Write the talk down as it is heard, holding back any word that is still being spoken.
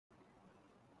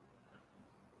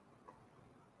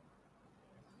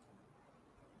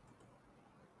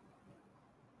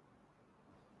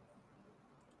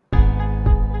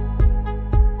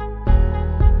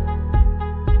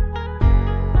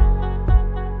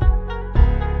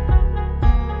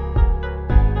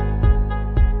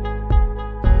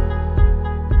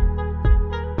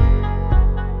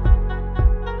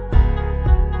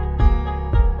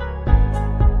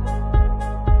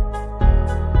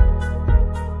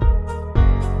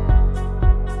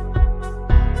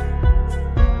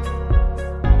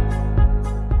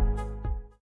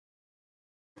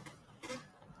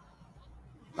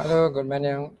Hello, good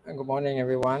morning,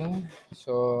 everyone.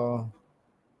 So,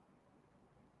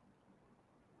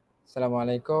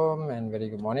 Assalamualaikum and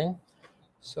very good morning.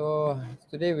 So,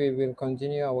 today we will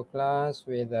continue our class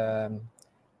with our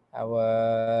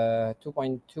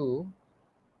 2.2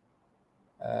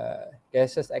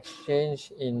 gases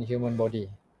exchange in human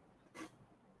body.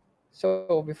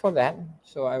 So, before that,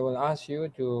 so I will ask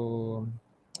you to,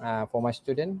 for my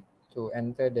student, to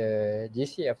enter the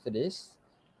GC after this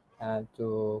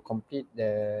to complete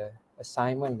the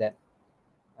assignment that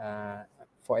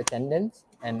for attendance,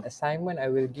 and assignment I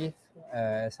will give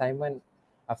assignment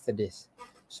after this.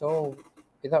 So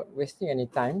without wasting any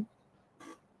time,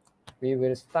 we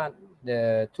will start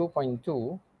the 2.2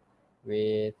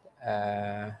 with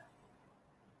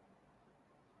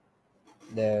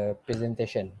the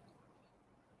presentation.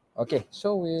 Okay,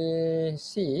 so we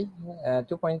see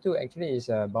 2.2 actually is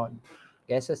about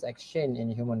gases exchange in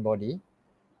human body.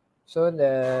 So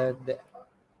the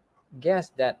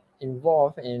gas that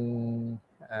involved in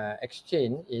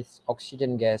exchange is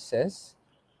oxygen gases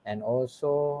and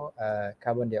also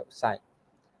carbon dioxide.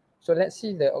 So let's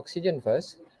see the oxygen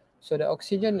first. So the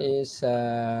oxygen is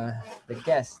the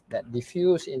gas that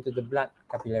diffuse into the blood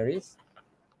capillaries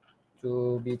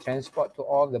to be transported to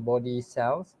all the body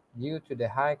cells due to the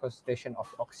high concentration of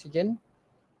oxygen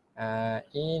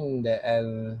in the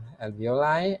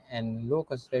alveoli and low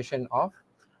concentration of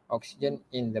oxygen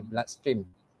in the bloodstream.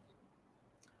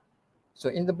 So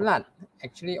in the blood,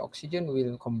 actually oxygen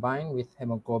will combine with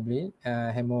hemoglobin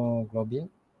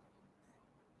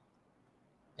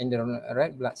in the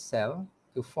red blood cell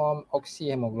to form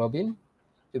oxyhemoglobin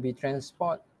to be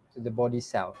transported to the body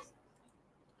cells.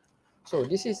 So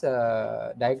this is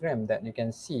a diagram that you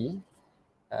can see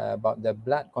about the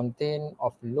blood contain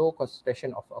of low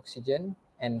concentration of oxygen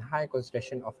and high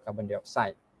concentration of carbon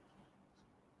dioxide.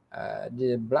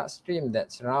 The bloodstream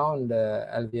that surround the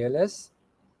alveolus,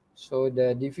 so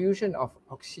the diffusion of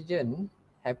oxygen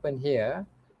happen here,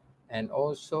 and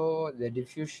also the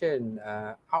diffusion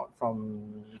out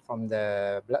from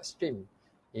the bloodstream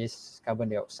is carbon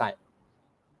dioxide.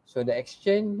 So the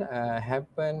exchange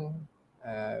happen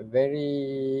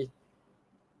very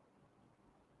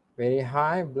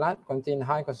high. Blood contain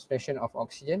high concentration of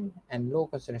oxygen and low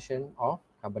concentration of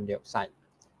carbon dioxide.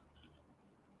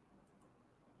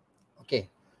 Okay,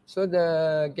 so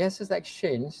the gases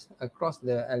exchange across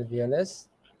the alveolus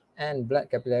and blood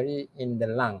capillary in the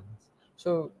lungs.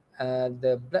 So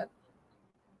the blood,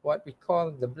 what we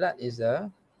call the blood is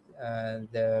the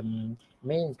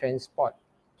main transport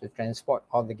to transport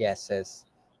all the gases.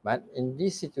 But in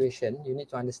this situation, you need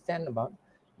to understand about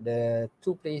the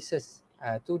two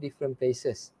different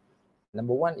places.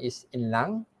 Number one is in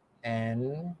lung,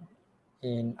 and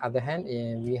in other hand,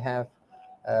 we have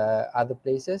other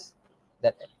places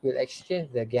that will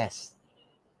exchange the gas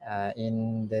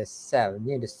in the cell,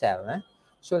 near the cell.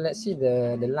 So let's see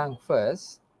the lung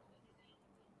first.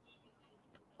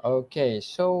 Okay,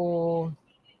 so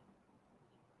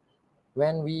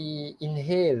when we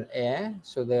inhale air,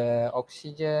 so the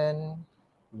oxygen,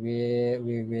 we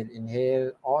will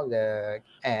inhale all the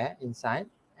air inside,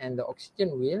 and the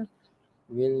oxygen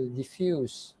will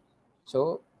diffuse.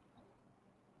 So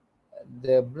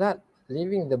the blood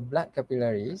leaving the blood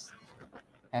capillaries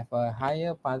have a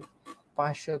higher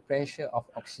partial pressure of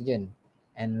oxygen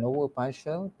and lower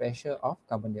partial pressure of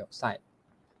carbon dioxide.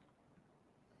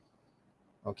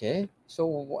 Okay, so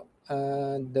what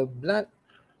the blood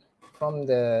from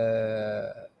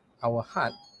our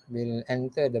heart will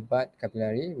enter the blood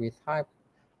capillary with high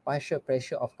partial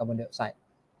pressure of carbon dioxide.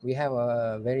 We have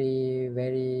a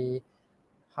very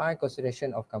high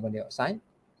concentration of carbon dioxide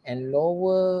and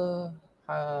lower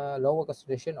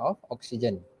concentration of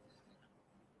oxygen.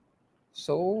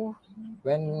 So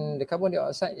when the carbon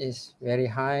dioxide is very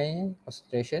high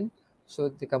concentration, so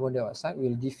the carbon dioxide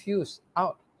will diffuse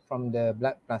out from the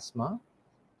blood plasma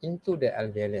into the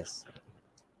alveolus,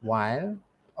 while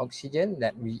oxygen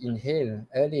that we inhaled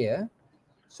earlier,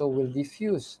 so will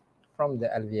diffuse from the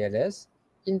alveolus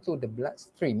into the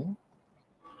bloodstream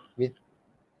with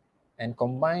and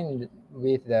combine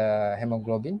with the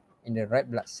hemoglobin in the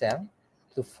red blood cell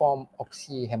to form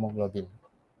oxyhemoglobin.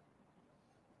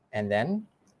 And then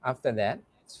after that,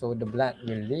 so the blood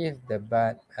will leave the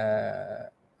blood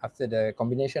after the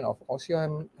combination of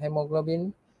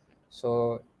oxyhemoglobin,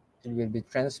 so it will be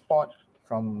transported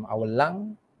from our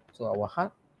lung to our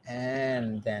heart,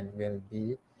 and then will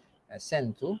be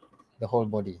sent to the whole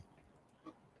body.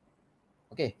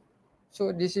 Okay,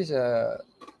 so this is a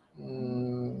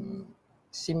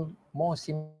more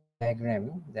simple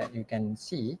diagram that you can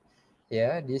see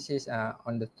here. This is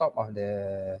on the top of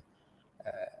the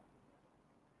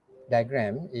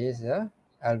diagram is a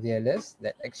alveolus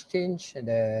that exchange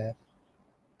the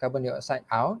carbon dioxide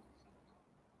out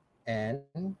and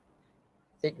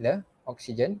take the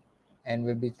oxygen and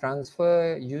will be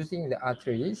transferred using the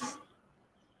arteries,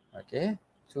 okay,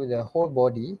 to the whole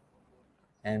body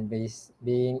and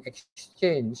being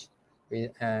exchanged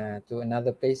with to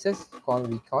another places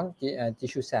we call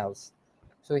tissue cells.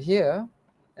 So here,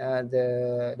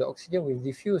 the oxygen will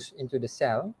diffuse into the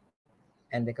cell,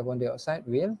 and the carbon dioxide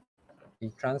will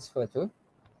be transferred to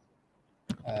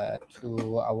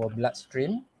our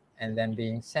bloodstream and then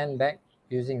being sent back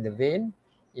using the vein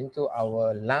into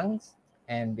our lungs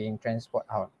and being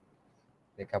transported out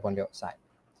the carbon dioxide.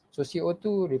 So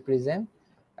CO2 represent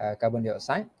carbon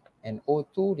dioxide, and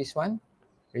O2, this one,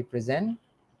 represent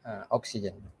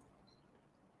oxygen.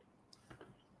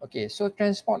 Okay, so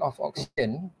transport of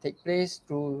oxygen take place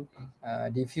through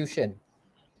diffusion,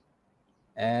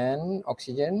 and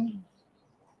oxygen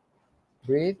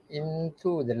breathed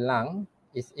into the lung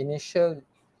is initially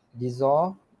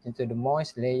dissolved into the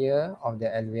moist layer of the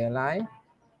alveoli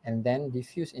and then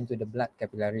diffused into the blood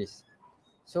capillaries.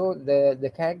 So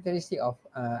the characteristic of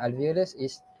alveolus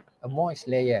is a moist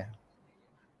layer.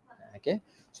 Okay,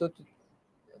 so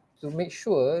to make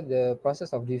sure the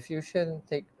process of diffusion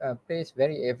take place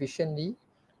very efficiently,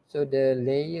 so the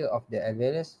layer of the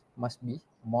alveolus must be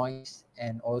moist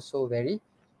and also very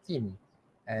thin,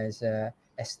 as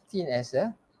thin as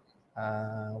a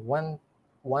one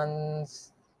one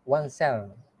one cell.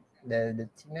 The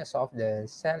thickness of the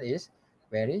cell is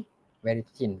very very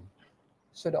thin.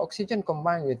 So the oxygen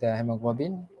combined with the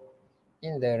hemoglobin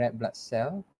in the red blood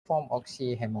cell form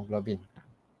oxyhemoglobin.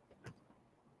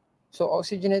 So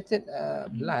oxygenated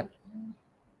blood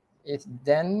is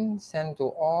then sent to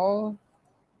all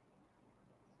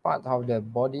part of the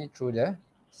body through the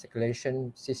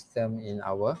circulation system in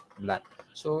our blood.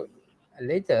 So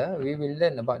later we will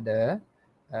learn about the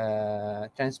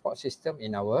transport system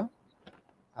in our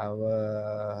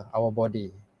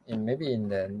body. Maybe in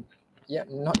the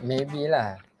not maybe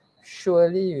lah.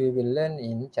 Surely we will learn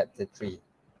in chapter 3.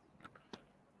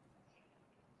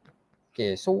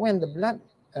 Okay, so when the blood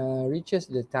reaches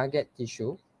the target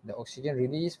tissue, the oxygen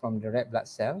released from the red blood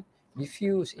cell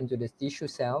diffuse into the tissue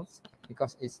cells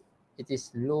because it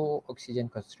is low oxygen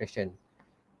concentration.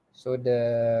 So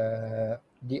the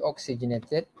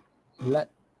deoxygenated blood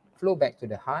flow back to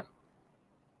the heart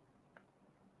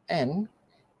and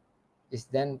is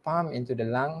then pumped into the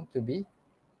lung to be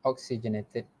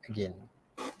oxygenated again.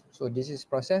 So this is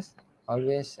process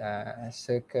always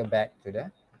circle back to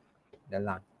the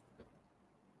lung.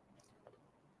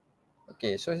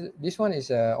 Okay, so this one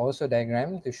is also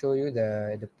diagram to show you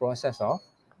the process of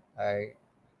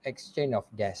exchange of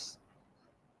gas.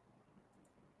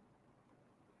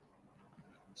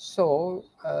 So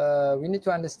we need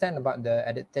to understand about the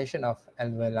adaptation of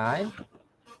alveoli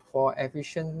for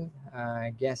efficient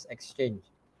gas exchange.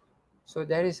 So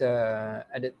there is a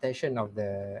adaptation of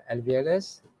the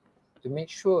alveolus to make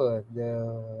sure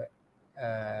the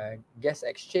gas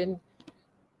exchange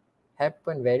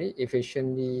happen very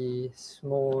efficiently,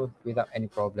 smooth, without any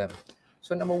problem.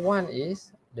 So number one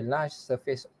is the large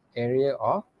surface area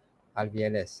of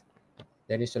alveolus.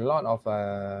 There is a lot of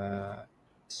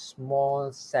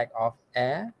small sac of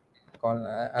air called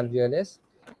alveolus,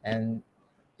 and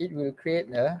it will create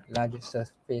a larger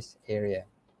surface area.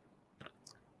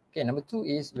 Okay, number two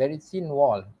is very thin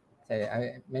wall.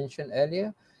 I mentioned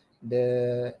earlier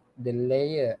the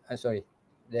layer,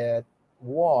 the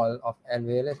wall of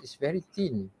alveolus is very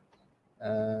thin.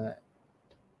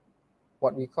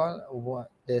 What we call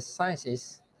the size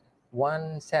is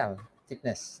one cell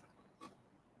thickness.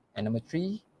 And number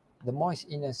three, the moist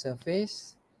inner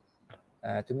surface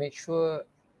to make sure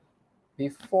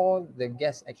before the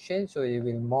gas exchange, so it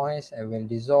will moist and will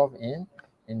dissolve in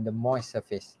the moist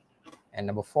surface. And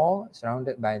number four,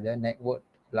 surrounded by the network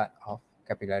blood of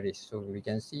capillaries. So we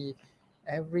can see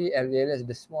every alveolus,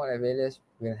 the small alveolus,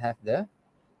 will have the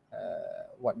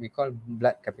what we call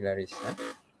blood capillaries.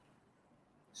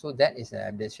 So that is an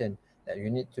addition that you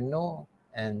need to know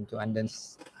and to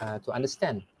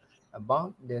understand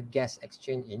about the gas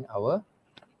exchange in our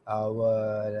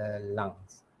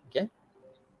lungs. Okay.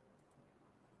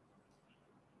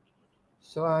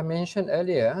 So I mentioned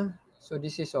earlier. So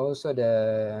this is also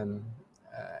the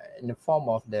in the form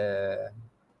of the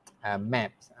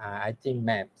maps. I think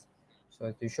maps.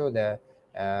 So to show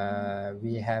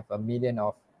we have a million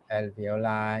of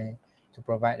alveoli to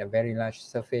provide a very large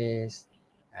surface.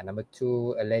 And number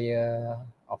two, a layer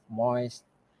of moist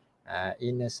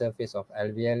inner surface of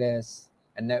alveolus.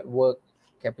 A network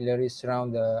capillaries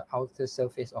surround the outer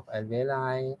surface of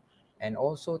alveoli, and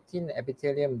also thin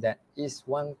epithelium that is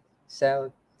one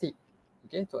cell thick,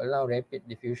 okay, to allow rapid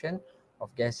diffusion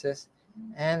of gases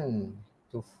and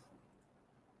to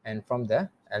and from the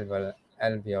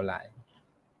alveoli.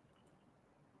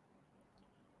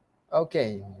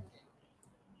 Okay,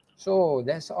 so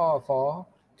that's all for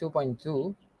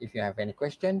 2.2. If you have any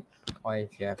question or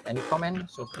if you have any comment,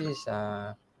 so please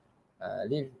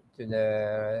leave to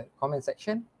the comment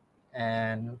section.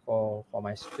 And for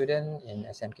my student in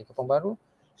SMK Kapong Baru,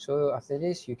 so after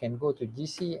this you can go to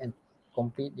GC and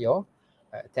complete your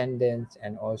attendance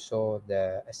and also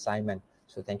the assignment.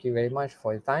 So thank you very much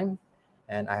for your time,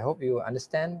 and I hope you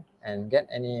understand and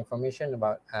get any information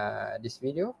about this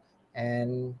video.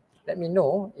 And let me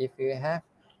know if you have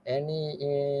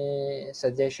any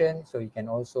suggestion, so you can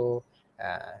also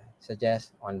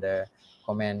suggest on the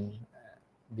comment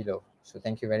below. So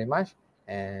thank you very much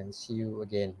and see you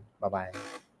again. Bye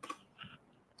bye.